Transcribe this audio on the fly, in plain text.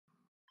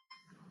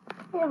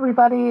Hey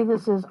everybody,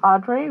 this is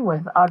Audrey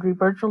with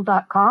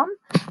audreyburchell.com,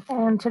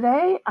 and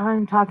today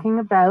I'm talking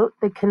about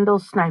the Kindle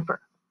Sniper.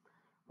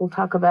 We'll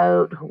talk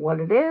about what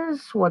it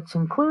is, what's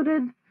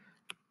included,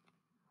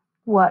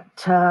 what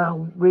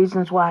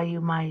reasons why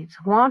you might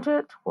want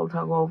it. We'll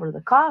talk over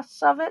the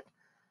costs of it,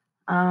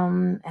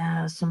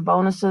 some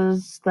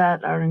bonuses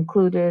that are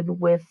included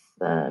with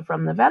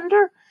from the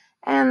vendor,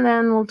 and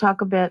then we'll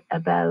talk a bit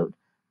about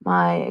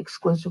my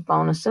exclusive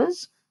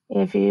bonuses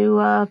if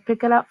you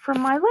pick it up from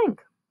my link.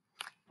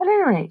 At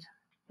any rate,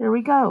 here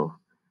we go.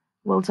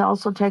 We'll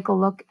also take a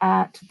look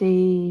at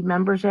the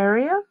members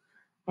area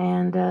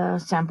and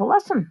a sample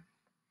lesson.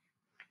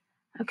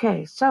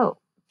 Okay, so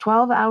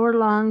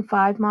 12-hour-long,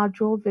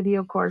 5-module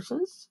video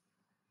courses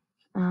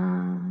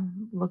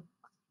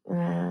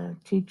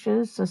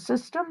teaches a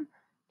system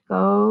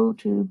go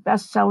to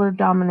bestseller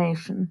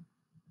domination.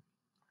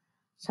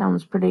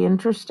 Sounds pretty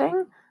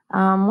interesting.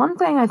 One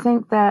thing I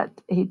think that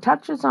he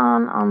touches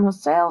on the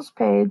sales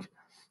page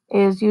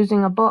is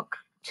using a book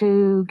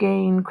to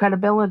gain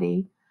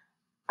credibility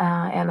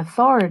and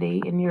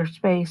authority in your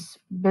space,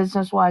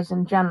 business-wise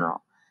in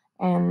general.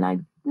 And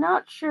I'm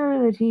not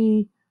sure that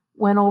he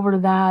went over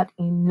that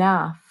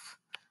enough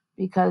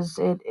because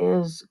it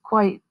is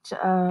quite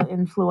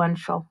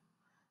influential.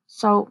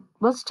 So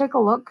let's take a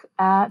look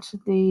at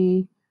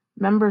the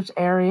members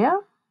area.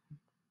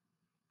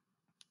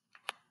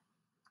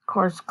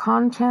 Course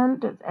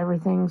content,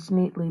 everything's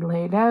neatly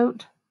laid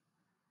out.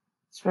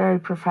 It's very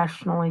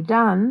professionally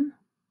done.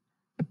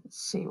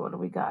 Let's see, what do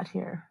we got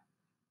here?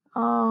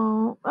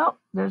 Oh, well,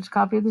 there's a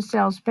copy of the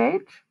sales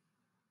page,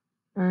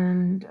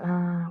 and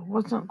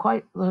wasn't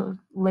quite the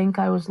link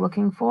I was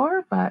looking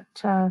for, but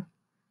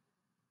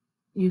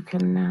you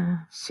can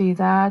see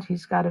that.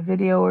 He's got a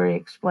video where he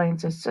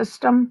explains his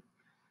system,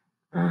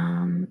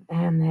 and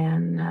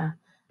then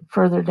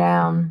further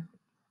down,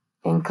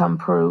 income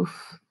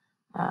proof,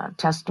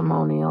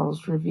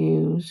 testimonials,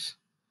 reviews,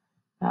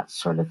 that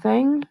sort of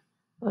thing.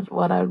 But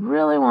what I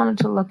really wanted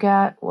to look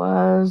at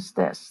was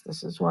this.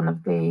 This is one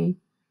of the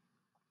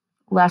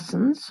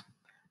lessons.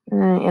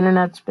 The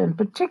internet's been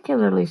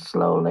particularly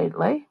slow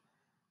lately.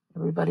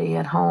 Everybody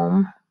at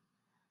home.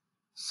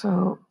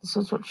 So this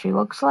is what she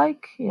looks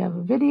like. You have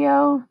a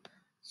video,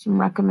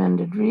 some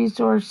recommended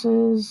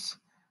resources.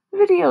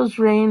 Videos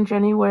range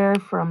anywhere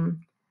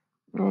from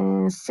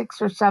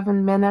 6 or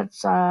 7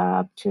 minutes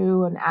up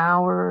to an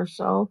hour or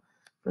so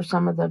for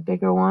some of the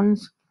bigger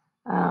ones.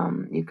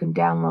 You can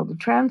download the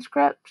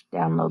transcript,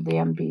 download the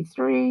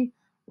MP3.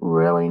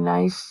 Really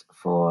nice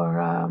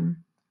for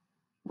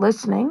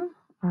listening.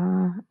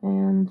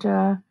 And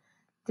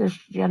there's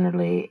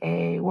generally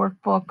a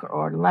workbook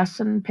or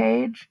lesson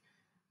page,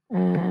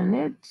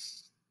 and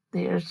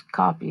there's a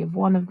copy of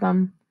one of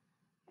them,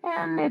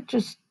 and it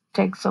just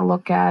takes a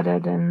look at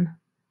it and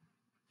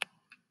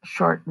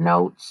short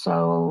notes,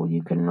 so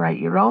you can write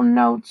your own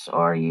notes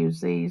or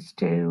use these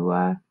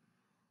to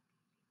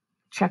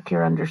check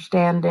your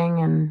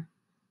understanding and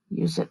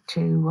use it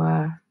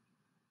to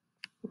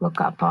look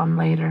up on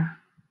later.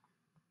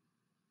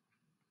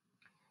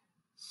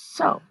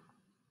 So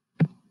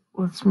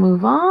let's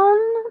move on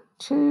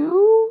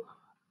to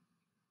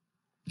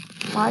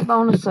my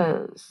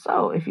bonuses.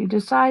 So if you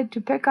decide to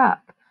pick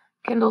up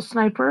Kindle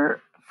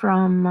Sniper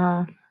from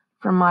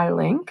my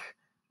link,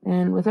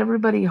 and with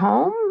everybody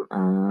home,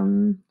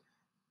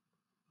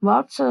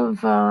 lots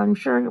of I'm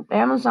sure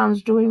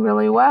Amazon's doing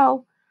really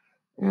well,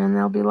 and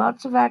there'll be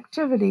lots of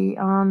activity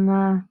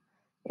on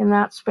in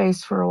that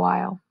space for a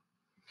while.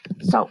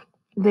 So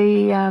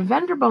the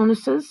vendor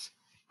bonuses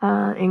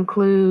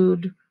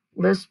include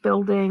list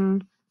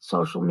building,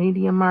 social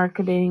media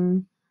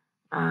marketing,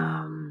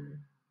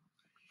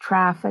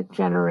 traffic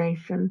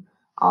generation,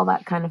 all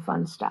that kind of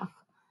fun stuff.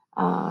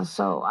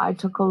 So I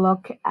took a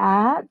look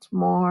at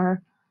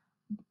more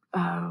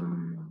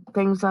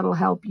things that'll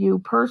help you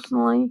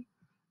personally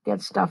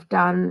get stuff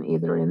done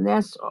either in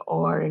this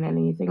or in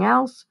anything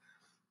else.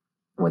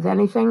 With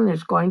anything,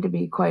 there's going to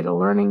be quite a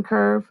learning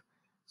curve.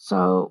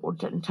 So we're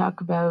going to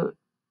talk about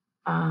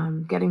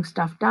getting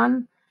stuff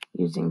done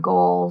using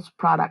goals,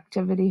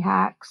 productivity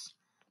hacks.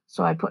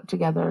 So I put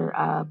together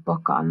a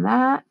book on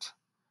that.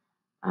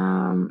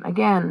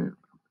 Again,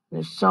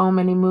 there's so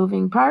many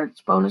moving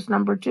parts. Bonus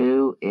number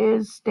 2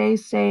 is stay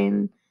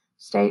sane,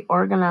 stay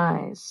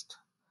organized.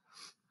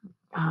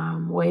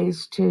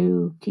 Ways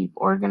to keep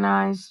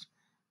organized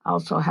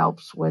also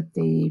helps with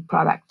the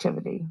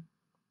productivity.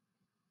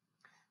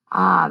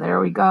 There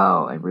we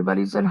go.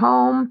 Everybody's at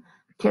home.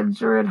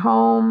 Kids are at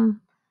home.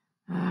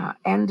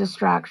 End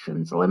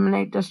distractions.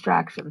 Eliminate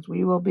distractions.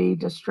 We will be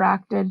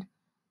distracted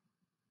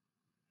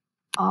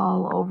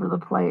all over the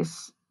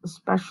place,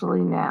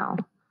 especially now.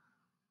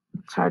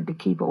 It's hard to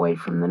keep away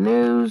from the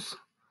news.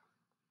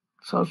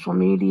 Social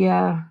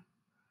media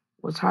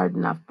was hard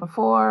enough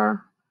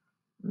before.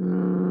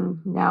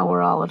 Now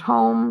we're all at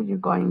home. You're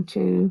going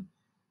to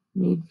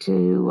need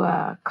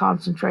to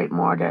concentrate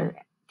more to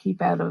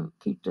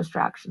keep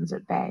distractions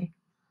at bay.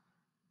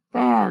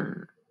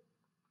 Then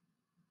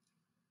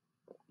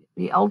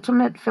the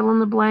ultimate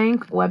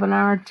fill-in-the-blank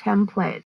webinar template.